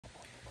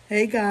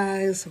Hey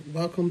guys,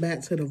 welcome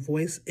back to The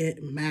Voice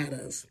It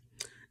Matters.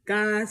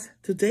 Guys,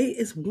 today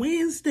is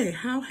Wednesday.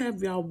 How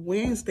have y'all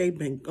Wednesday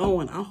been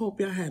going? I hope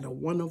y'all had a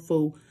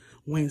wonderful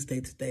Wednesday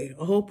today.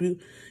 I hope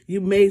you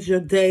made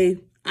your day.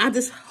 I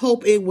just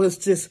hope it was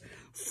just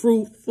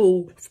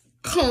fruitful,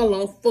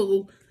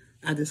 colorful.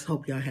 I just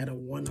hope y'all had a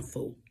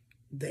wonderful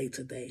day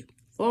today.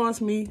 As far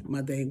as me,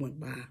 my day went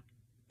by.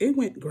 It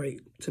went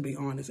great, to be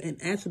honest.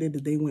 And actually,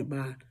 the day went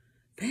by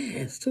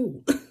fast,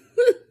 too.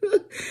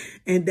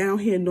 And down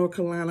here in North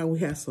Carolina, we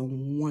have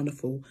some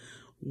wonderful,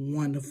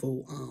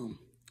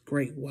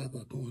 great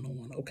weather going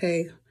on,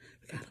 okay?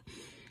 We got to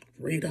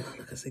breathe up,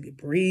 like I said,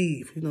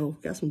 breathe,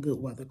 got some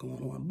good weather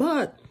going on.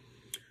 But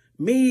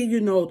me,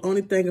 the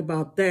only thing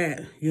about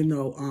that,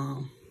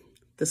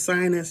 the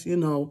sinus,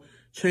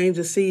 change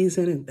of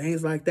season and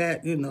things like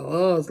that,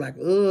 it's like,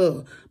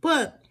 ugh.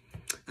 But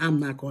I'm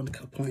not going to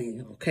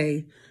complain,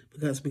 okay?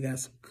 Because we got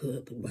some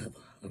good weather,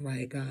 all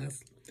right,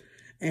 guys?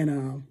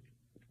 And,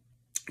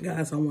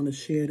 guys, I want to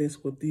share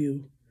this with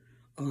you,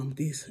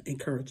 these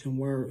encouraging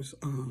words,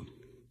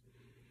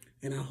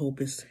 and I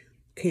hope it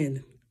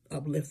can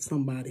uplift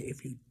somebody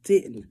if you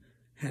didn't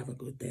have a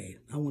good day.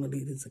 I want to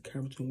leave these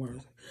encouraging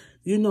words.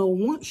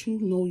 Once you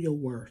know your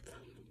worth,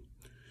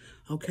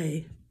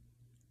 okay,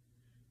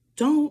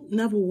 don't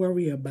never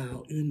worry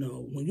about,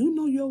 when you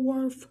know your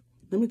worth,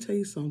 let me tell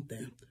you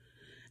something.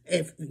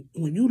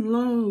 When you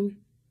learn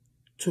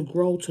to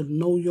grow to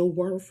know your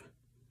worth,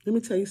 let me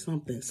tell you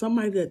something.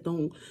 Somebody that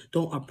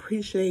don't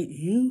appreciate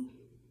you,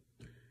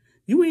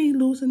 you ain't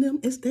losing them.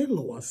 It's their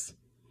loss,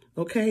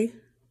 okay?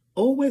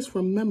 Always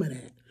remember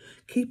that.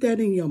 Keep that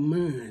in your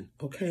mind,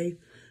 okay?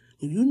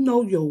 When you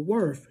know your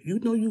worth, you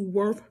know you're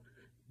worth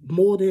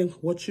more than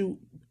what you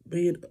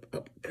being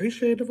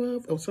appreciative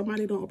of, or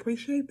somebody don't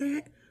appreciate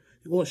that,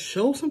 or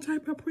show some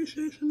type of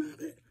appreciation of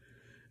it.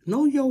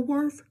 Know your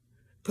worth,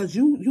 because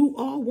you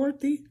are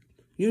worthy,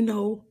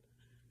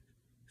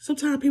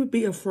 Sometimes people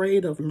be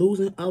afraid of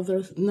losing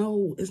others.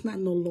 No, it's not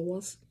no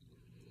loss.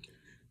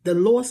 The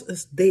loss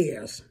is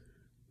theirs,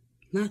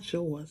 not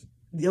yours.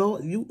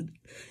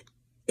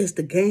 It's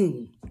the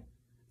gain.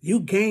 You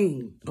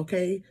gain,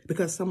 okay?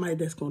 Because somebody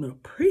that's going to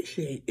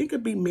appreciate. It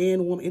could be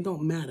man, woman. It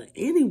don't matter.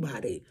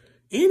 Anybody,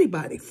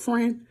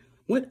 friend,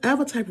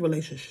 whatever type of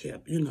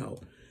relationship,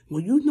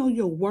 When you know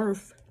your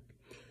worth,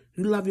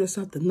 you love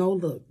yourself to know,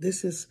 look,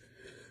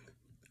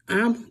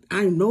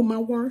 I know my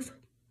worth.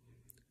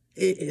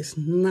 It is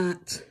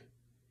not,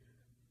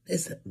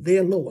 it's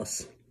their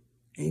loss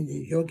and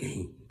your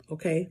gain,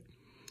 okay?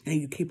 And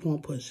you keep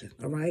on pushing,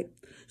 all right?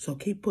 So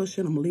keep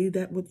pushing. I'm going to leave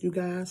that with you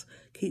guys.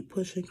 Keep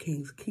pushing,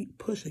 kings. Keep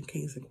pushing,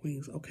 kings and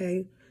queens,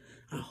 okay?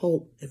 I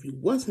hope if you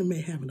wasn't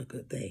having a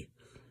good day,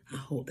 I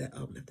hope that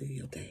uplifted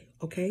your day,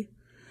 okay?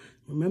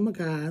 Remember,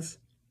 guys,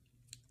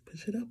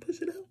 push it up,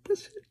 push it up,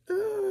 push it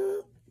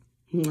up.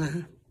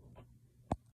 Mwah.